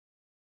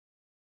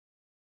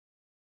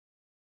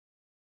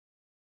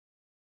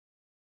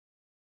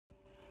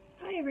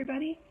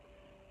everybody.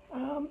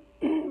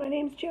 My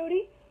name's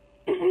Jodie.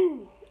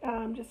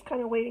 I'm just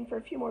kind of waiting for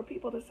a few more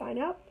people to sign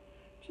up.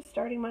 Just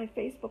starting my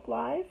Facebook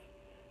Live.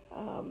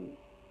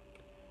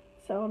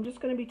 So I'm just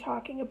going to be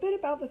talking a bit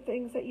about the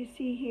things that you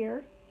see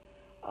here.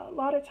 A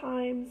lot of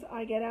times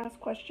I get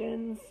asked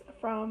questions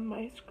from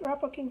my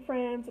scrapbooking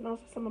friends and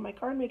also some of my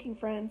card making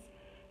friends.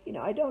 You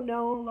know, I don't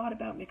know a lot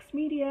about mixed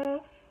media.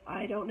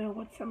 I don't know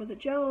what some of the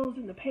gels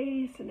and the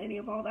paste and any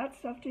of all that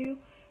stuff do.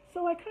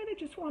 So I kind of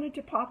just wanted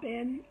to pop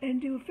in and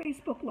do a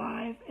Facebook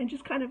Live and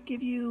just kind of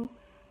give you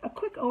a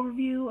quick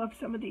overview of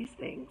some of these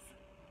things.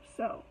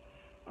 So,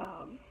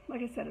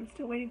 like I said, I'm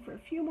still waiting for a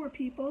few more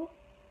people.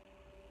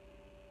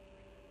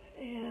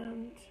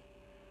 And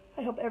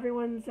I hope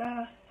everyone's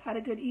had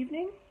a good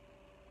evening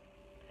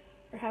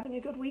or having a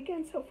good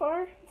weekend so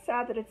far. It's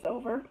sad that it's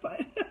over,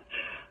 but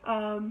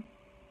I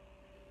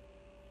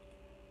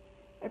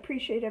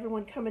appreciate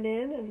everyone coming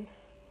in and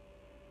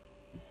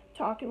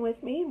talking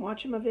with me and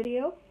watching my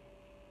video.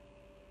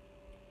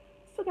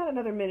 Still got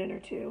another minute or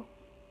two.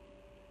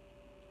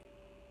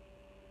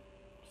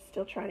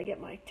 Still trying to get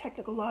my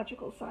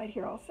technological side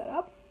here all set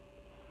up.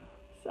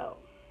 So,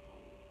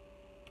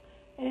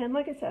 and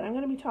like I said, I'm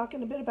going to be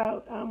talking a bit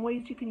about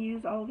ways you can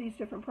use all of these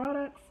different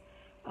products.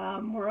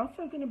 We're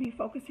also going to be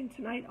focusing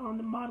tonight on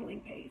the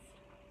modeling paste.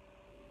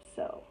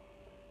 So,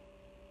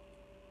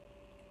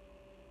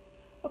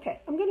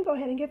 okay, I'm going to go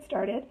ahead and get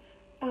started.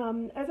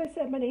 As I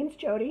said, my name's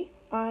Jodie.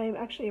 I'm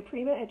actually a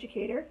Prima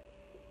educator.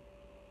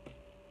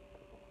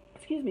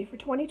 Excuse me, for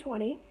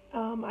 2020.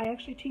 I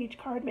actually teach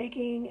card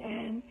making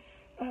and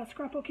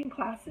scrapbooking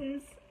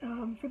classes.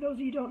 For those of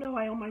you who don't know,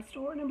 I owned my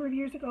store a number of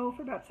years ago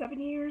for about 7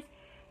 years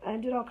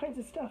and did all kinds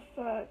of stuff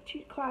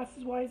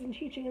classes-wise and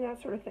teaching and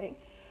that sort of thing.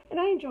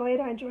 And I enjoy it.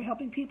 I enjoy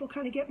helping people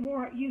kind of get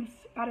more use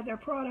out of their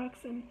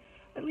products and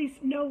at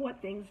least know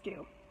what things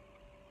do.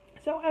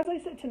 So as I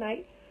said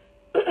tonight,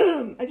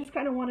 I just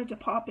kind of wanted to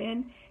pop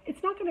in.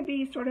 It's not going to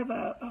be sort of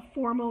a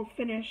formal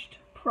finished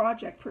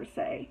project per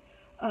se.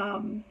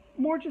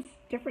 More just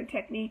different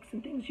techniques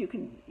and things you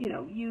can,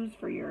 use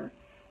for your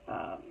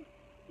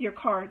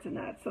cards and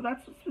that. So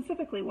that's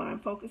specifically what I'm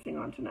focusing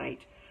on tonight.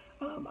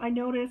 I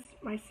noticed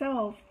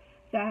myself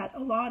that a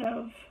lot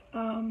of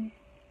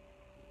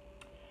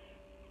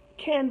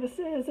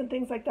canvases and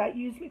things like that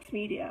use mixed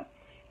media.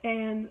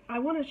 And I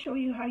want to show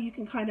you how you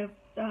can kind of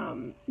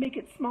make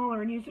it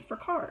smaller and use it for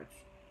cards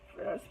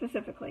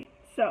specifically.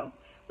 So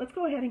let's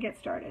go ahead and get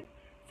started.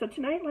 So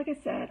tonight, like I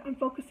said, I'm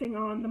focusing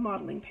on the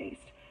modeling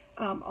paste.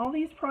 All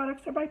these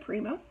products are by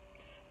Prima.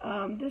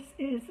 This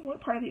is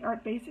part of the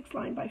Art Basics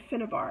line by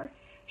Finnabair.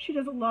 She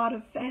does a lot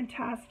of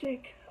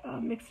fantastic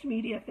mixed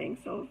media things,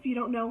 so if you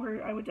don't know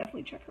her, I would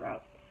definitely check her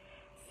out.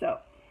 So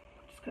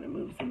I'm just going to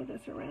move some of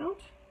this around.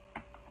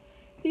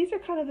 These are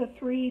kind of the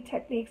three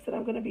techniques that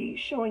I'm going to be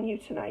showing you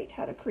tonight,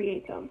 how to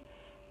create them.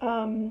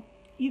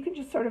 You can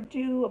just sort of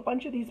do a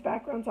bunch of these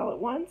backgrounds all at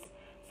once,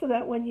 so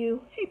that when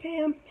you, hey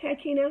Pam, hey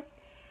Kina,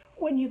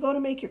 when you go to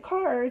make your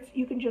cards,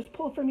 you can just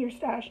pull from your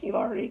stash and you've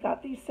already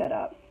got these set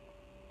up.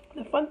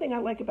 The fun thing I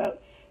like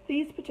about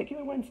these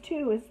particular ones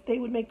too is they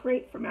would make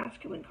great for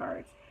masculine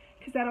cards,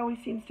 because that always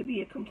seems to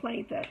be a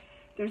complaint that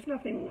there's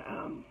nothing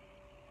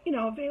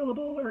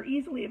available or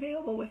easily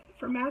available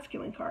for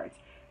masculine cards.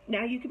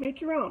 Now you can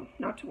make your own,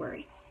 not to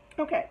worry.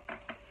 Okay,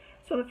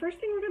 so the first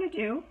thing we're going to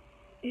do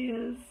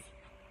is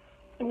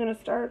I'm going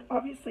to start,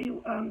 obviously,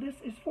 this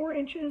is 4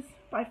 inches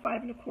by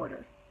 5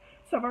 1/4.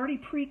 So I've already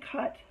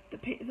pre-cut the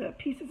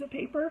pieces of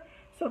paper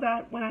so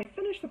that when I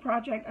finish the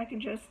project, I can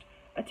just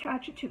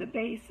attach it to the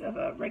base of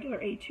a regular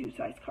A2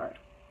 size card.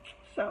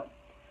 So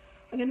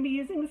I'm going to be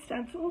using the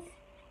stencils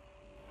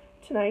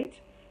tonight.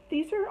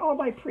 These are all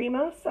by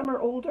Prima. Some are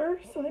older,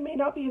 so they may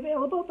not be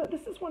available, but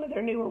this is one of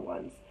their newer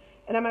ones.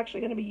 And I'm actually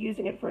going to be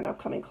using it for an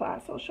upcoming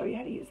class. So I'll show you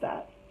how to use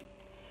that.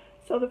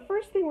 So the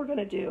first thing we're going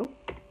to do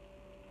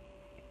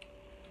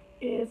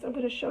is I'm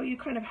going to show you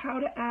kind of how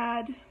to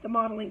add the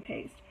modeling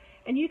paste.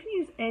 And you can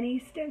use any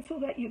stencil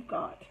that you've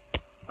got.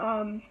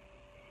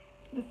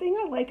 The thing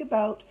I like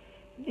about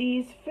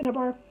these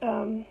Finnabair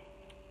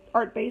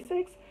Art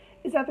Basics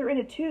is that they're in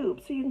a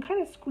tube, so you can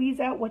kind of squeeze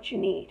out what you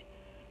need.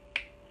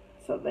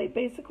 So they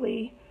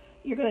basically,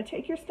 you're going to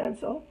take your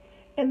stencil,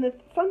 and the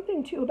fun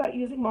thing too about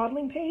using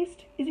modeling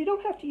paste is you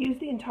don't have to use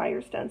the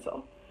entire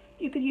stencil.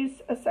 You could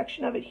use a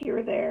section of it here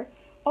or there.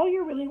 All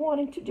you're really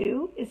wanting to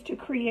do is to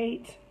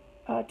create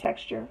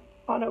texture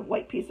on a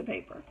white piece of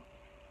paper.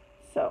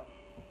 So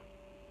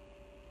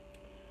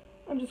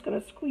I'm just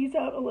going to squeeze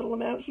out a little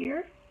amount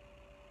here.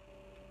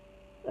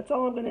 That's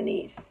all I'm going to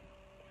need.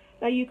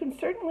 Now you can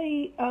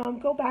certainly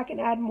go back and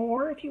add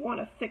more if you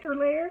want a thicker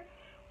layer,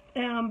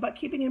 but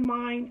keeping in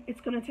mind it's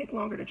going to take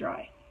longer to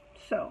dry.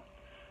 So,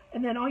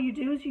 and then all you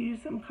do is you use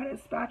some kind of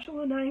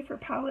spatula knife or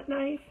palette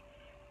knife.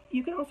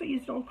 You can also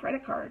use an old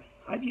credit card.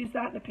 I've used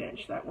that in a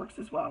pinch. That works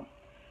as well.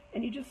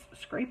 And you just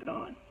scrape it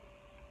on.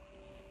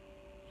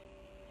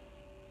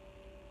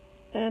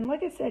 And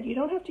like I said, you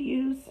don't have to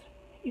use,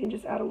 you can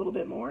just add a little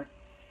bit more.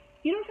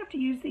 You don't have to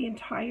use the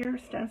entire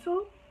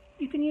stencil.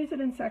 You can use it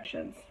in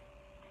sections.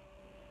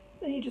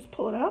 Then you just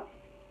pull it up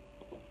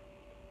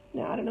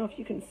Now, I don't know if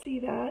you can see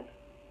that.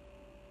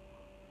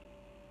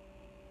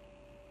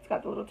 It's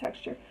got the little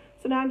texture.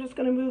 So now I'm just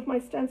going to move my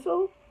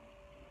stencil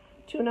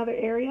to another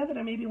area that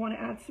I maybe want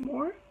to add some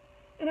more.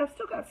 And I've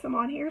still got some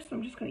on here, so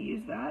I'm just going to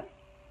use that.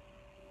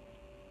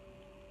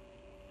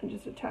 And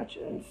just attach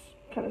it and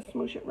kind of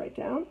smoosh it right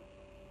down.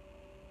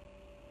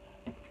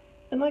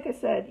 And like I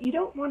said, you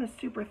don't want a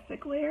super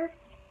thick layer,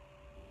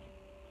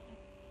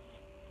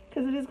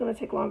 because it is going to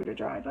take longer to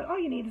dry, but all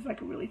you need is like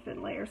a really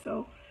thin layer.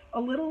 So a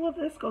little of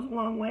this goes a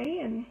long way,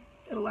 and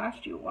it'll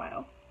last you a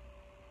while.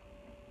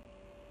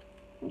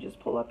 And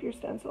just pull up your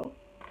stencil,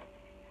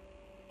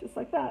 just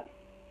like that.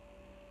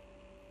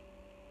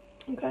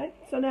 Okay,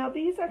 so now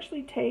these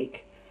actually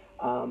take,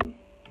 I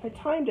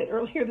timed it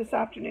earlier this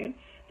afternoon.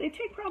 They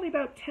take probably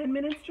about 10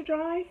 minutes to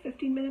dry,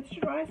 15 minutes to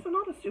dry, so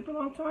not a super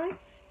long time.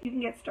 You can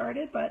get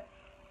started, but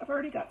I've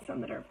already got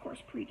some that are, of course,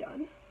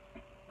 pre-done.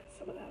 Get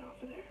some of that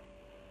off of there.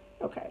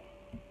 Okay,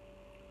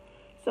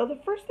 so the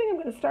first thing I'm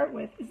going to start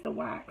with is the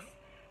wax.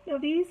 Now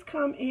these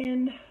come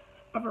in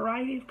a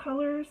variety of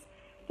colors.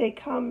 They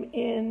come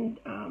in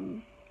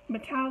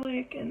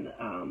metallic and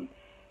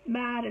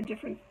matte and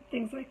different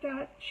things like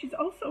that. She's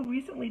also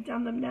recently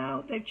done them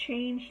now. They've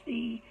changed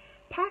the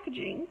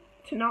packaging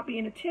to not be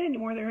in a tin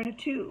anymore. They're in a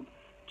tube,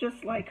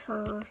 just like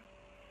her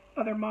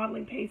other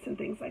modeling paste and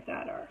things like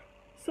that are.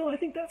 So I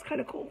think that's kind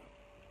of cool.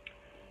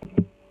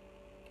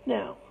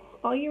 Now,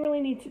 all you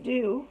really need to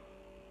do,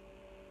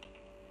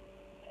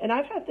 and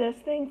I've had this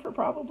thing for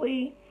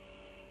probably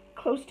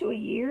close to a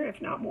year,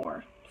 if not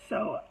more.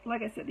 So,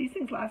 like I said, these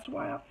things last a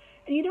while.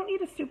 And you don't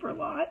need a super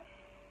lot.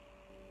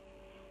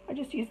 I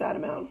just use that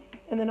amount.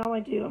 And then all I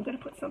do, I'm going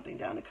to put something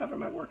down to cover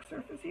my work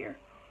surface here.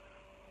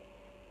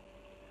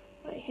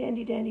 My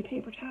handy dandy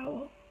paper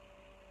towel.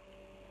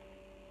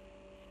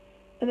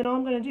 And then all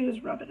I'm going to do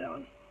is rub it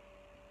on.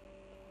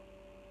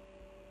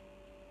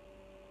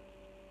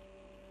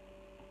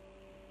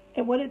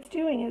 And what it's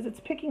doing is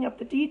it's picking up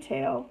the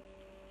detail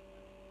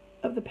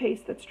of the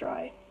paste that's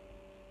dry.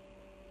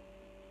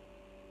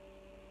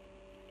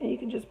 And you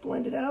can just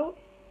blend it out.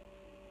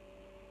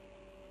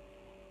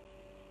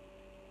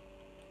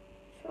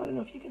 So I don't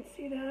know if you can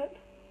see that.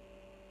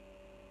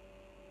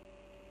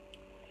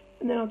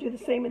 And then I'll do the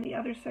same in the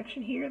other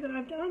section here that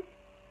I've done.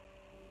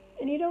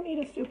 And you don't need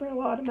a super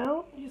lot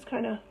amount. You just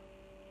kind of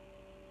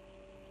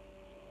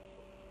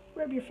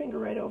rub your finger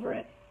right over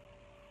it.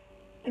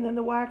 And then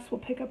the wax will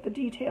pick up the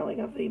detailing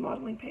of the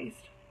modeling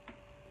paste.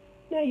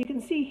 Now you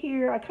can see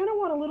here, I kind of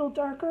want a little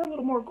darker, a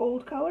little more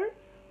gold color.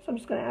 So I'm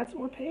just going to add some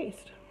more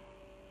paste.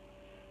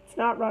 It's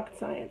not rocket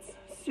science.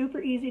 Super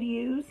easy to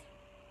use.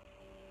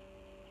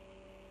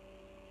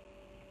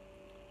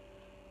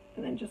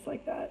 And then just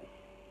like that.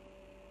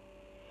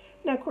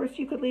 Now, of course,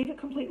 you could leave it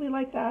completely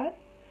like that.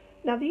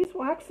 Now, these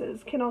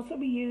waxes can also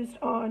be used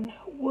on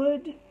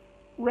wood,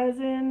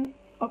 resin,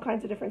 all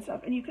kinds of different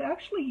stuff. And you could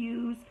actually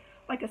use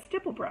like a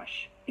stipple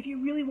brush if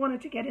you really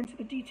wanted to get into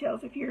the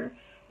details, if you're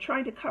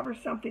trying to cover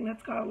something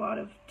that's got a lot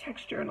of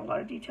texture and a lot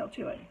of detail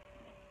to it.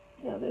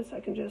 Now this I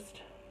can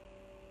just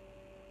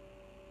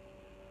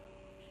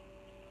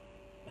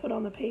put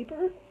on the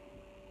paper.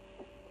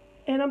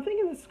 And I'm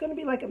thinking this is going to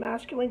be like a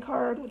masculine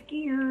card with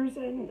gears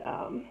and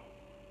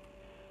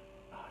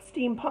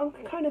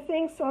steampunk kind of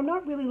thing. So I'm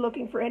not really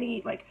looking for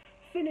any like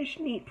finished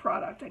neat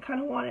product. I kind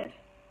of want it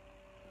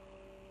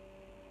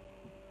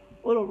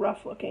a little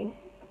rough looking,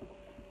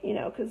 you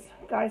know, because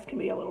guys can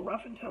be a little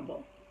rough and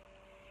tumble.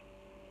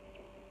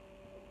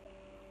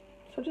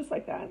 So just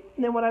like that.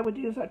 And then what I would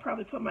do is I'd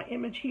probably put my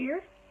image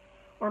here,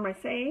 or my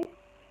saying,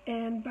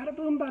 and bada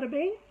boom, bada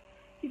bing,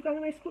 you've got a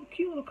nice,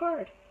 cute little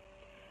card.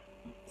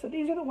 So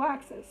these are the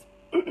waxes.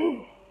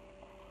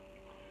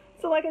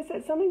 So like I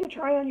said, something to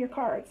try on your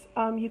cards.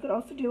 You could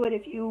also do it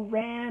if you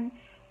ran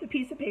the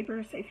piece of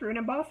paper, say, through an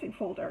embossing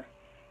folder,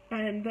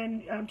 and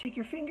then take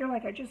your finger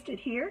like I just did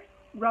here,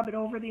 rub it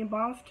over the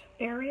embossed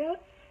area.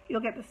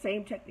 You'll get the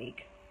same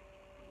technique.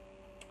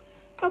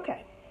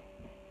 Okay.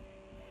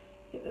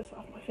 Get this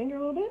off my finger a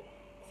little bit.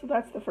 So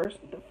that's the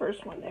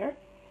first one there.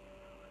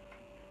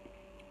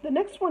 The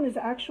next one is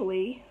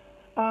actually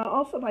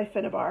also by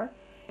Finnabair,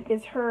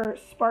 is her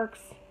Sparks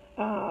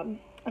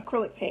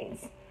acrylic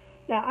paints.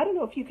 Now, I don't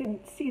know if you can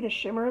see the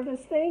shimmer of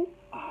this thing.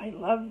 Oh, I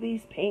love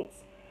these paints.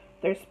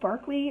 They're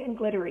sparkly and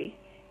glittery.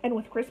 And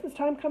with Christmas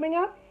time coming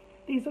up,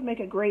 these would make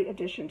a great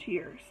addition to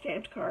your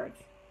stamped cards.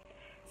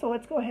 So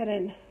let's go ahead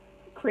and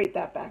create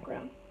that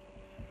background.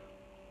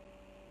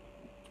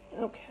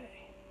 Okay.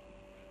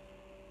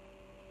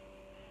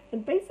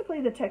 And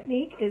basically the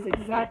technique is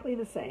exactly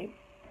the same.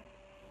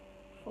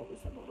 Fold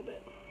this up a little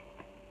bit.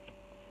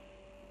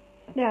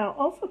 Now,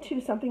 also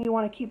too, something you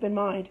want to keep in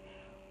mind.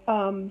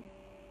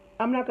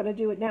 I'm not going to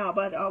do it now,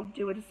 but I'll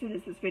do it as soon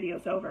as this video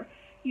is over.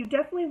 You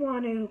definitely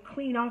want to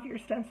clean off your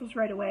stencils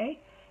right away,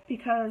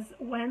 because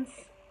once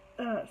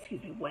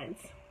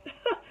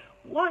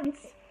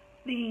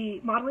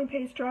the modeling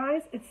paste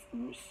dries, it's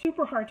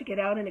super hard to get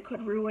out and it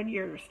could ruin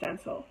your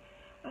stencil.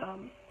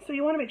 So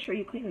you want to make sure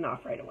you clean it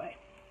off right away.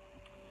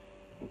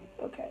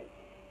 Okay,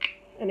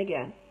 and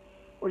again,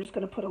 we're just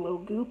going to put a little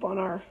goop on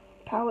our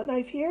palette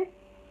knife here.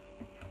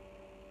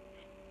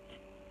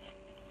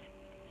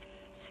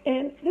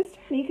 And this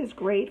technique is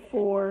great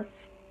for,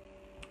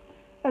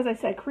 as I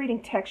said,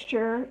 creating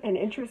texture and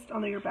interest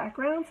on your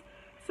backgrounds.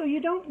 So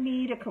you don't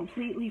need a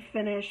completely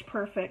finished,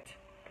 perfect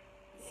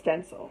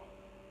stencil.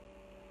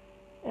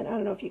 And I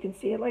don't know if you can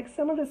see it, like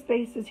some of the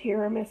spaces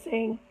here are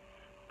missing.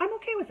 I'm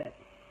okay with it.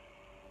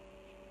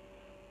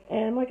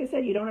 And like I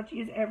said, you don't have to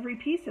use every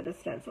piece of the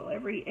stencil,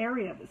 every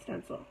area of the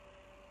stencil.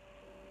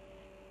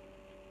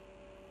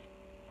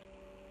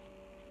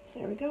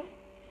 There we go,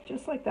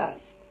 just like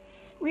that.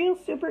 Real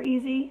super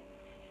easy.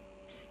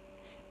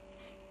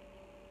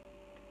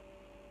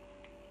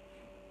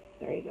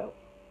 There you go.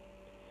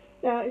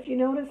 Now, if you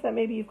notice that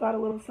maybe you've got a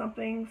little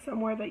something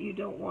somewhere that you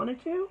don't want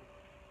it to,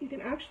 you can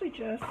actually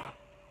just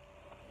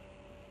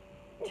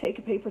take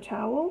a paper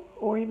towel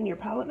or even your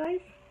palette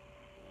knife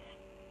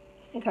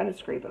and kind of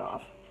scrape it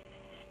off.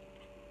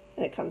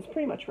 And it comes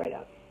pretty much right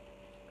up.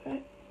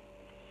 Okay.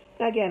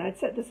 Now again, I'd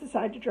set this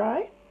aside to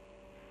dry.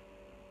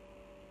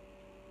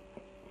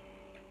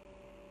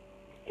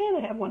 And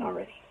I have one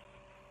already.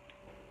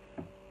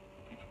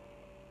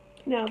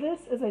 Now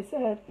this, as I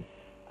said,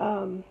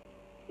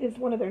 is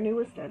one of their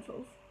newer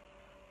stencils.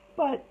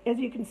 But as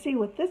you can see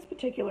with this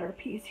particular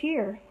piece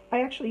here,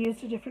 I actually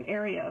used a different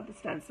area of the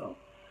stencil.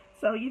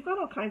 So you've got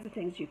all kinds of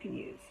things you can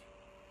use.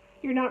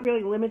 You're not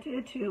really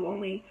limited to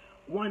only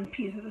one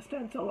piece of the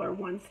stencil or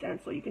one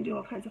stencil. You can do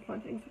all kinds of fun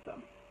things with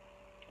them.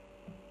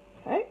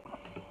 Okay.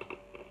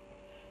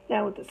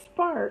 Now with the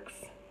sparks,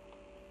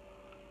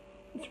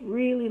 it's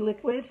really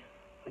liquid.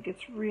 Like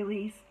it's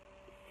really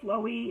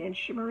flowy and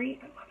shimmery.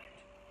 I love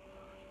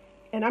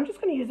it. And I'm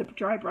just going to use a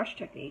dry brush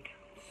technique.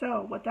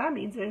 So what that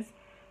means is,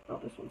 oh,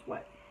 this one's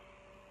wet.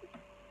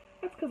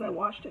 That's because I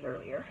washed it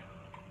earlier.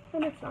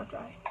 And it's not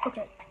dry.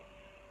 Okay.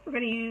 We're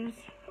going to use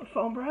a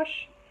foam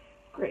brush.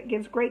 Great,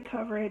 gives great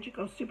coverage. It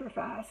goes super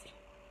fast.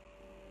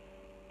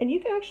 And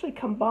you can actually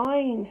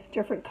combine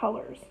different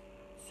colors.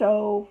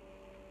 So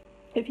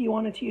if you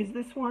wanted to use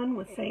this one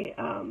with, say,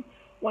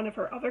 one of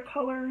her other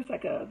colors,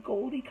 like a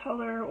goldy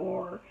color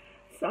or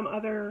some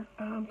other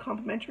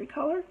complementary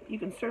color, you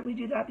can certainly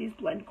do that. These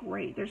blend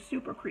great. They're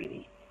super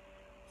creamy.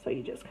 So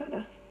you just kind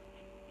of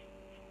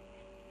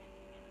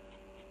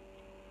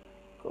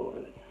go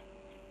over the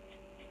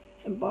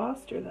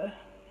embossed or the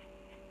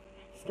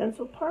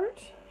stencil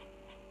part.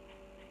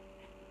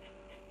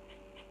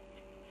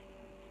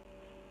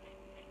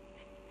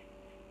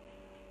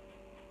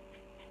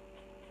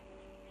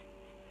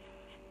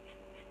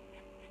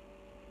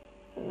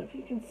 I don't know if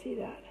you can see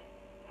that,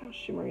 how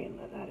shimmery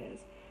that is.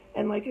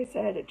 And like I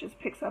said, it just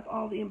picks up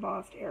all the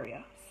embossed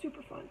area.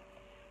 Super fun.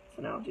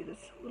 So now I'll do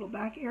this little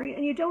back area,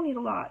 and you don't need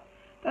a lot.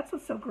 That's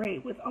what's so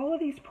great. With all of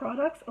these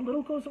products, a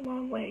little goes a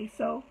long way.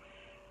 So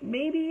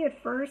maybe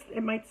at first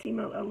it might seem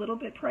a little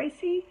bit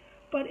pricey,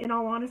 but in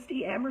all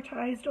honesty,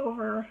 amortized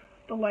over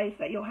the life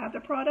that you'll have the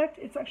product,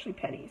 it's actually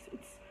pennies.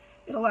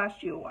 It'll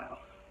last you a while.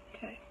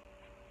 Okay.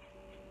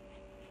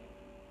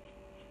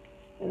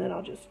 And then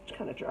I'll just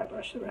kind of dry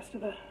brush the rest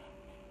of the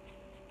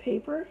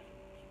paper.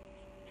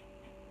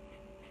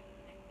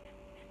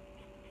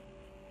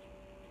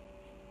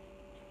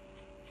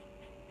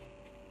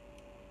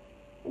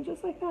 And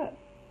just like that.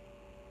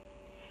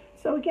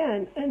 So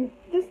again, and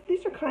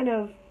these are kind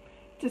of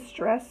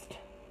distressed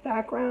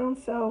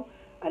backgrounds, so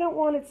I don't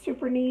want it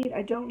super neat.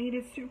 I don't need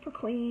it super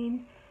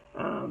clean.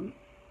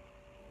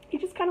 You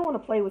just kind of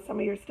want to play with some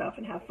of your stuff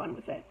and have fun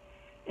with it.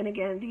 And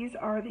again, these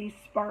are the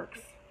Sparks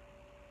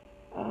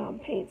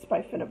paints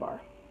by Finnabair.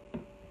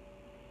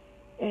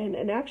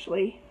 And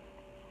actually,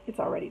 it's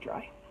already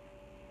dry.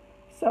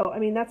 So, I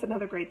mean, that's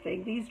another great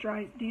thing. These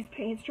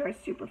paints dry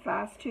super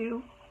fast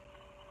too.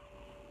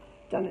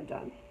 Done and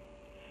done.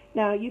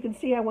 Now, you can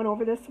see I went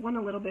over this one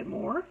a little bit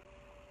more,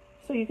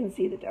 so you can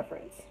see the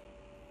difference.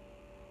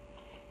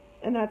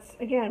 And that's,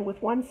 again,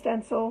 with one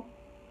stencil,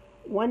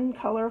 one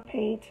color of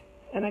paint,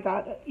 and I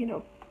got, you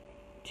know,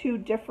 two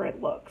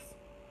different looks.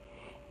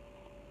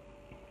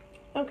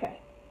 Okay.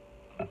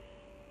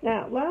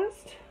 Now,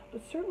 last,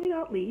 but certainly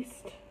not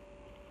least,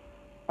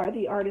 are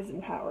the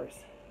artisan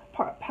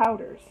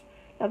powders.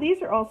 Now,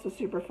 these are also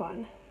super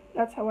fun.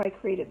 That's how I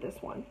created this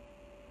one.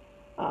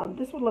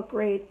 This would look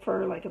great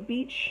for like a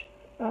beach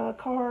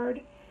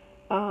card.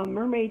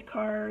 Mermaid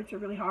cards are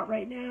really hot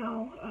right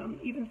now.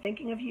 Even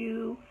thinking of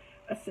you,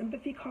 a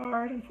sympathy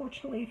card.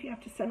 Unfortunately, if you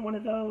have to send one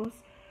of those,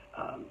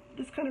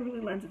 this kind of really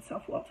lends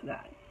itself well to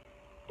that.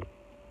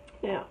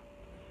 Now,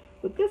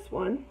 with this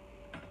one,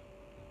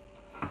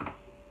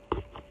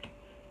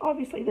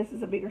 obviously this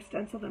is a bigger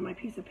stencil than my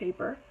piece of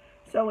paper.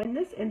 So in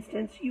this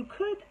instance, you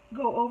could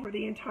go over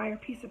the entire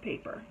piece of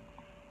paper.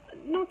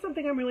 Not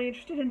something I'm really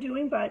interested in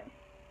doing, but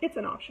it's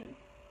an option.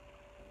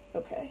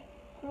 Okay,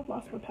 I've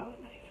lost my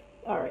palette knife.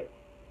 All right,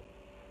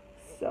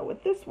 so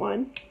with this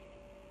one,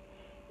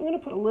 I'm going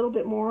to put a little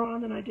bit more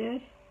on than I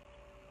did,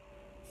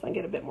 so I can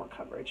get a bit more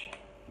coverage.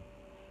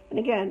 And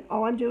again,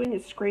 all I'm doing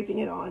is scraping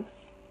it on,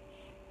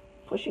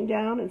 pushing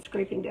down and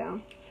scraping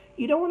down.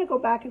 You don't want to go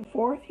back and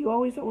forth. You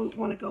always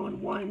want to go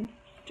in one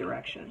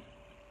direction.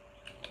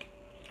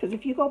 because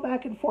if you go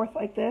back and forth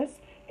like this,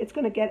 it's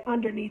going to get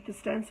underneath the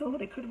stencil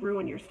and it could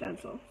ruin your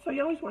stencil. So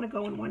you always want to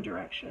go in one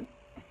direction.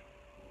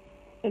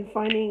 And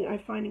I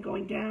find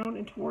going down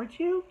and towards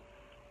you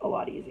a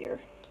lot easier.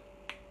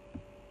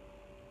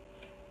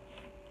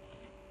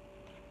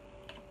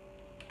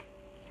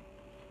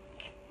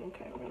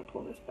 Okay, we're going to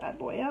pull this bad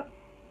boy up.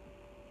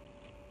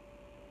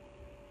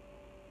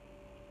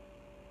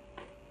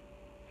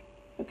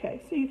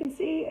 Okay, so you can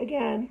see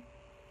again,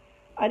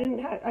 I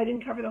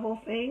didn't cover the whole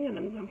thing, and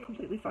I'm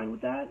completely fine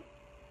with that.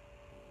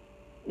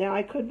 Now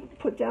I could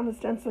put down the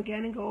stencil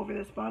again and go over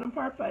this bottom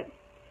part, but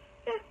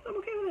I'm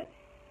okay with it.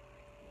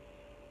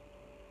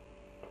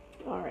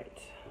 All right.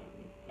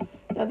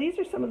 Now these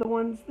are some of the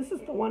ones. This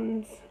is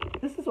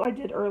what I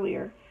did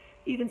earlier.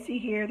 You can see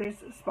here,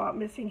 there's a spot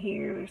missing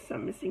here, there's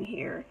some missing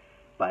here,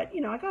 but you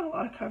know, I got a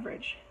lot of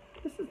coverage.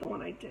 This is the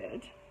one I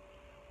did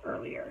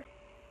earlier.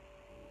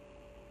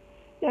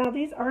 Now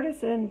these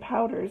artisan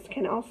powders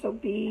can also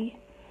be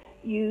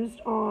used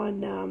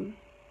on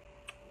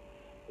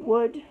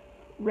wood,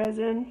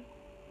 resin,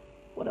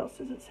 what else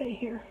does it say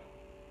here?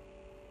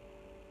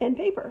 And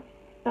paper.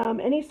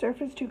 Any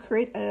surface to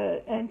create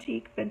an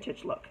antique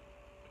vintage look.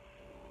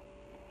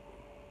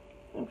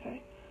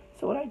 Okay,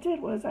 so what I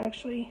did was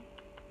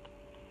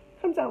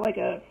comes out like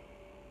a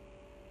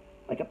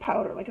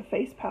powder, like a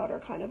face powder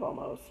kind of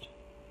almost.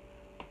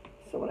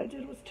 So what I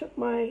did was took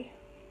my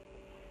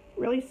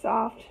really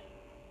soft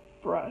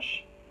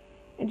brush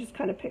and just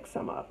kind of picked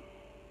some up.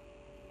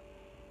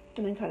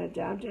 And then kind of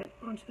dabbed it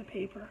onto the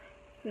paper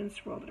and then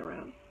swirled it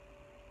around.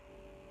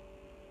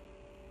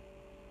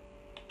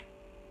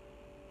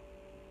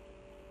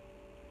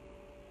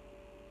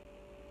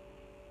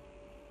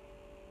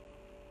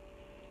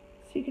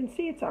 So you can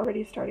see it's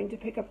already starting to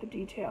pick up the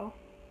detail.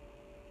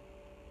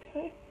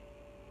 Okay.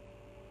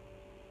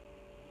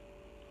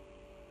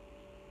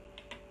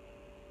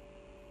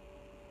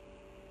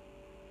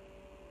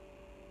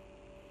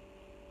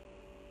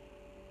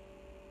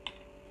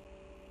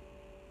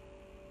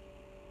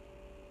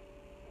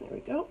 There we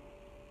go.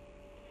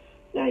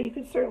 Now you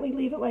could certainly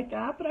leave it like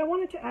that, but I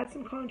wanted to add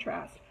some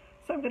contrast.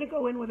 So I'm going to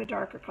go in with a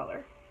darker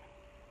color.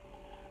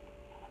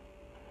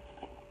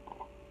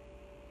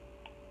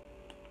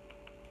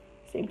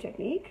 Same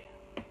technique.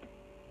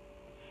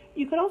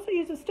 You could also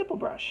use a stipple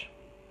brush.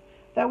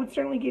 That would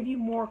certainly give you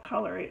more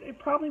color. It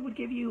probably would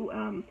give you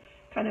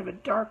kind of a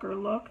darker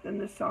look than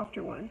the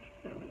softer one.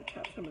 Now I'm going to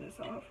tap some of this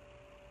off.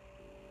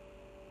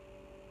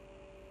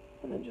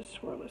 And then just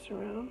swirl this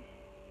around.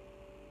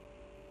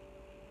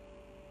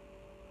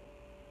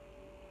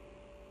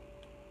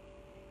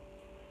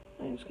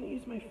 I'm just going to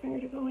use my finger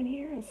to go in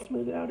here and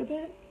smooth it out a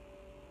bit.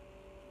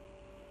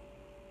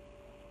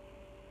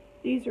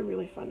 These are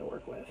really fun to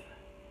work with.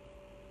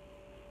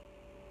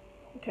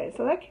 Okay,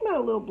 so that came out a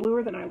little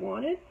bluer than I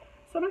wanted.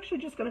 So I'm actually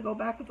just going to go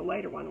back with the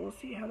lighter one and we'll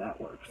see how that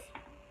works.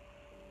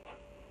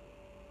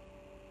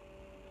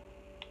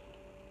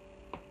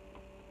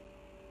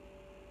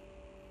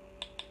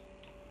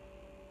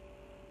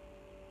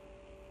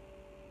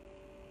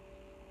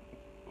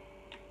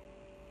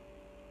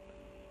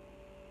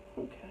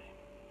 Okay.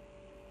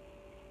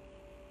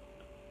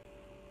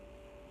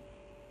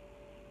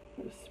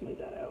 I'll just smooth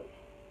that out.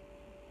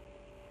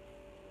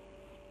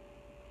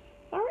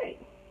 All right.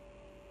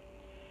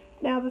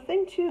 Now the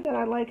thing too that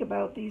I like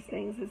about these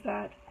things is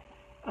that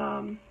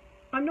I'm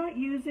not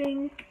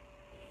using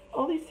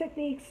all these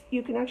techniques.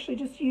 You can actually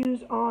just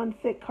use on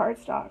thick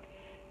cardstock.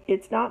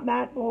 It's not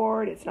matte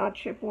board, it's not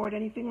chipboard,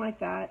 anything like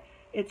that.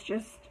 It's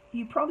just,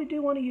 you probably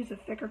do want to use a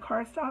thicker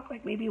cardstock,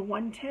 like maybe a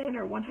 110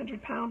 or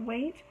 100 pound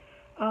weight.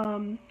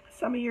 Some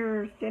of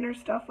your thinner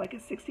stuff, like a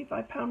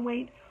 65 pound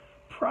weight,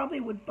 probably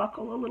would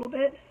buckle a little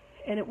bit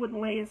and it wouldn't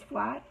lay as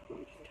flat.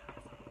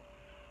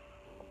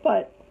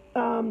 But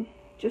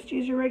just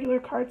use your regular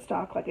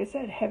cardstock. Like I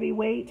said, heavy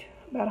weight,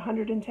 about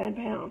 110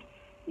 pound.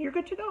 You're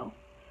good to go.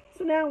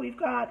 So now we've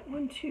got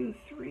 1, 2,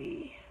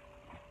 3.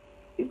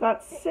 We've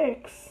got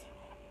 6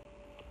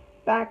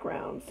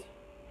 backgrounds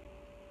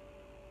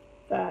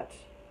that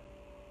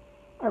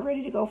are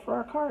ready to go for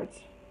our cards.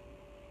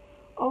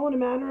 All in a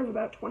matter of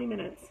about 20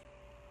 minutes.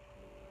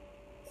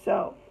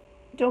 So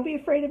don't be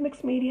afraid of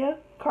mixed media.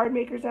 Card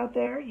makers out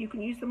there, you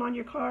can use them on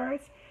your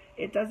cards.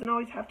 It doesn't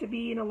always have to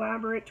be an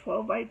elaborate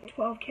 12 by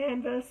 12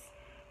 canvas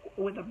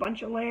with a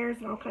bunch of layers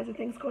and all kinds of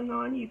things going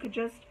on. You could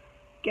just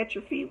get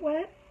your feet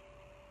wet,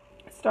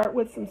 start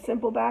with some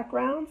simple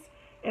backgrounds,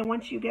 and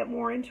once you get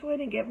more into it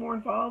and get more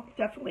involved,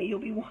 definitely you'll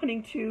be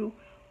wanting to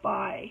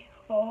buy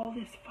all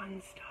this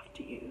fun stuff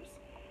to use.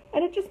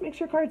 And it just makes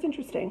your cards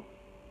interesting.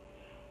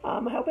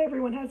 I hope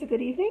everyone has a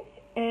good evening,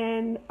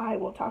 and I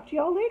will talk to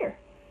you all later.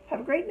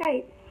 Have a great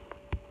night.